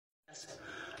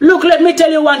Look, let me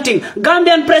tell you one thing.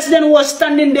 Gambian president was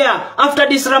standing there after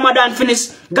this Ramadan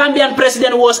finished. Gambian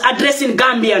president was addressing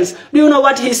Gambians. Do you know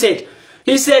what he said?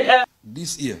 He said,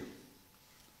 this year,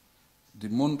 the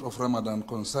month of Ramadan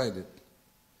coincided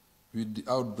with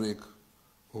the outbreak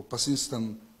or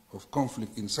persistence of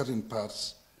conflict in certain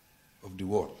parts of the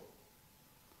world.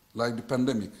 Like the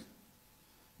pandemic,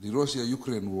 the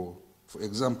Russia-Ukraine war, for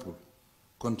example,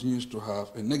 continues to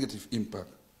have a negative impact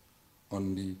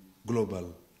on the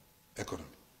global economy.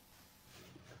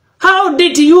 How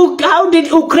did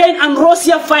Ukraine and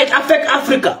Russia fight affect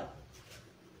Africa?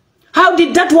 How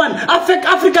did that one affect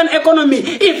African economy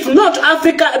if not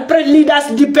Africa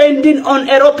leaders depending on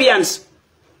Europeans?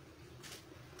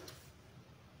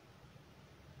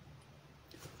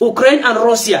 Ukraine and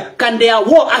Russia, can their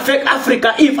war affect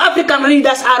Africa if African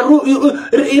leaders are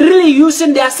really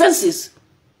using their senses?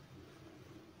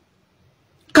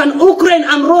 Can Ukraine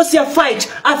and Russia fight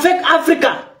affect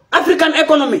African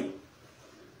economy?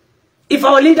 If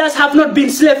our leaders have not been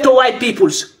slave to white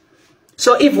peoples.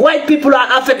 So if white people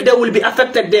are affected, they will be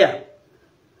affected there.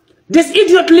 These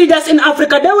idiot leaders in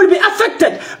Africa, they will be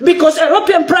affected because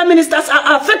European prime ministers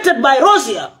are affected by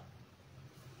Russia.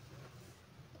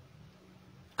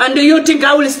 And do you think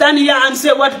I will stand here and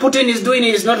say what Putin is doing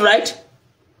is not right?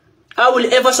 I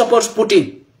will ever support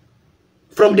Putin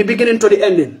from the beginning to the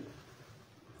ending.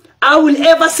 I will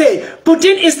ever say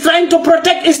Putin is trying to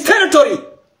protect his territory.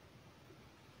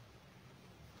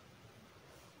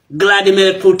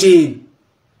 Vladimir Putin,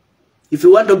 if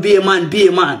you want to be a man, be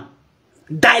a man.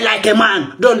 Die like a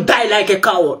man, don't die like a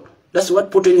coward. That's what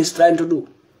Putin is trying to do.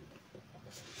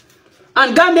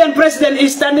 And Gambian president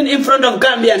is standing in front of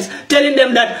Gambians, telling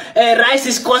them that rice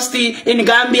is costly in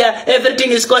Gambia,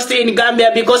 everything is costly in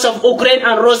Gambia because of Ukraine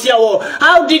and Russia war.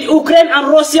 How did Ukraine and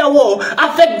Russia war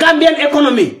affect Gambian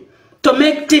economy to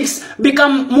make things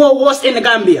become more worse in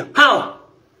Gambia? How?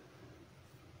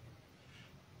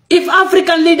 If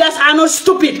African leaders are not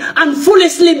stupid and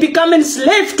foolishly becoming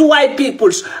slaves to white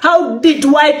peoples, how did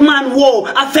white man war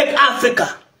affect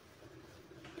Africa?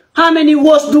 How many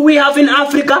wars do we have in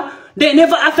Africa? They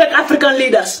never affect African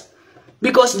leaders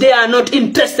because they are not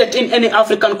interested in any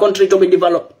African country to be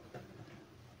developed.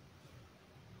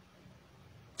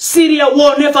 Syria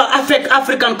war never affect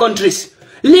African countries.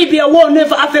 Libya war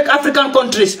never affect African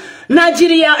countries.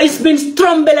 Nigeria has been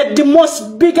strong-bellied, the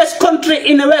most biggest country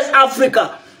in West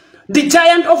Africa. The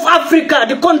giant of Africa,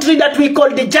 the country that we call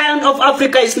the giant of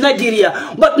Africa is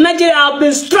Nigeria. But Nigeria have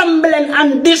been strong-bellied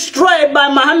and destroyed by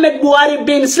Muhammad Buhari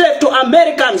being slave to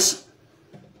Americans.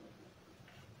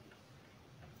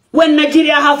 When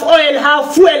Nigeria have oil,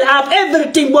 have fuel, have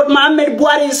everything, but Muhammad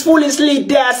Buhari is foolishly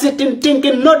there sitting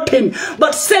thinking nothing,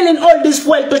 but selling all this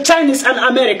fuel to Chinese and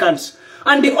Americans.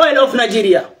 And the oil of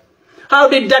Nigeria. How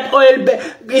did that oil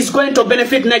is going to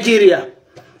benefit Nigeria?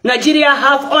 Nigeria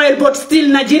have oil, but still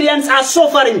Nigerians are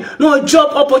suffering. No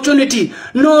job opportunity,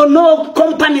 no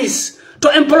companies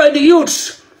to employ the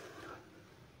youths.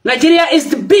 Nigeria is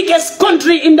the biggest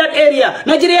country in that area.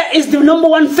 Nigeria is the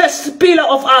 #1 first pillar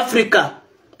of Africa.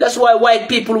 That's why white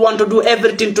people want to do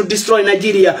everything to destroy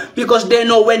Nigeria, because they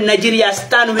know when Nigeria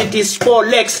stands with its 4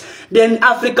 legs, then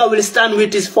Africa will stand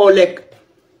with its 4 legs.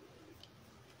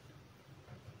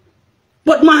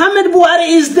 But Muhammad Buhari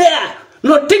is there,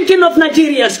 not thinking of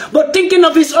Nigerians, but thinking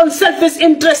of his own selfish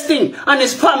interest and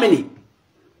his family.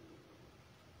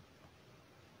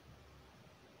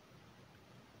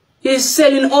 He's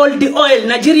selling all the oil,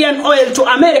 Nigerian oil, to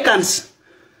Americans.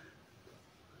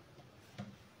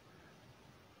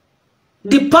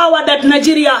 The power that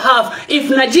Nigeria have, if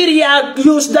Nigeria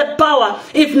use that power,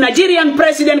 if Nigerian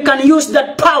president can use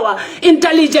that power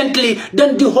intelligently,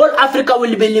 then the whole Africa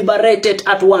will be liberated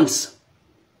at once.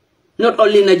 Not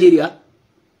only Nigeria.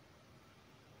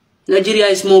 Nigeria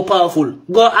is more powerful.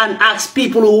 Go and ask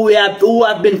people who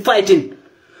have been fighting.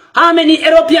 How many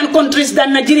European countries that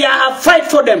Nigeria have fought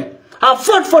for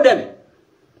them?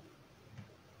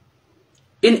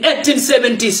 In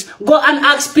 1870s, go and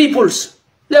ask peoples.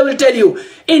 They will tell you,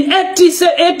 in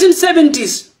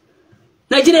 1870s,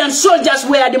 Nigerian soldiers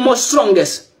were the most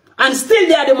strongest. And still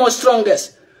they are the most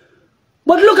strongest.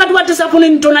 But look at what is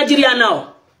happening to Nigeria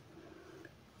now.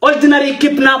 Ordinary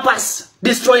kidnappers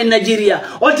destroying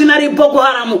Nigeria. Ordinary Boko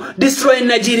Haram destroying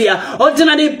Nigeria.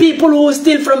 Ordinary people who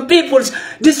steal from peoples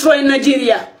destroying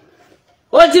Nigeria.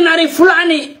 Ordinary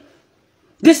Fulani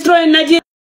destroying Nigeria.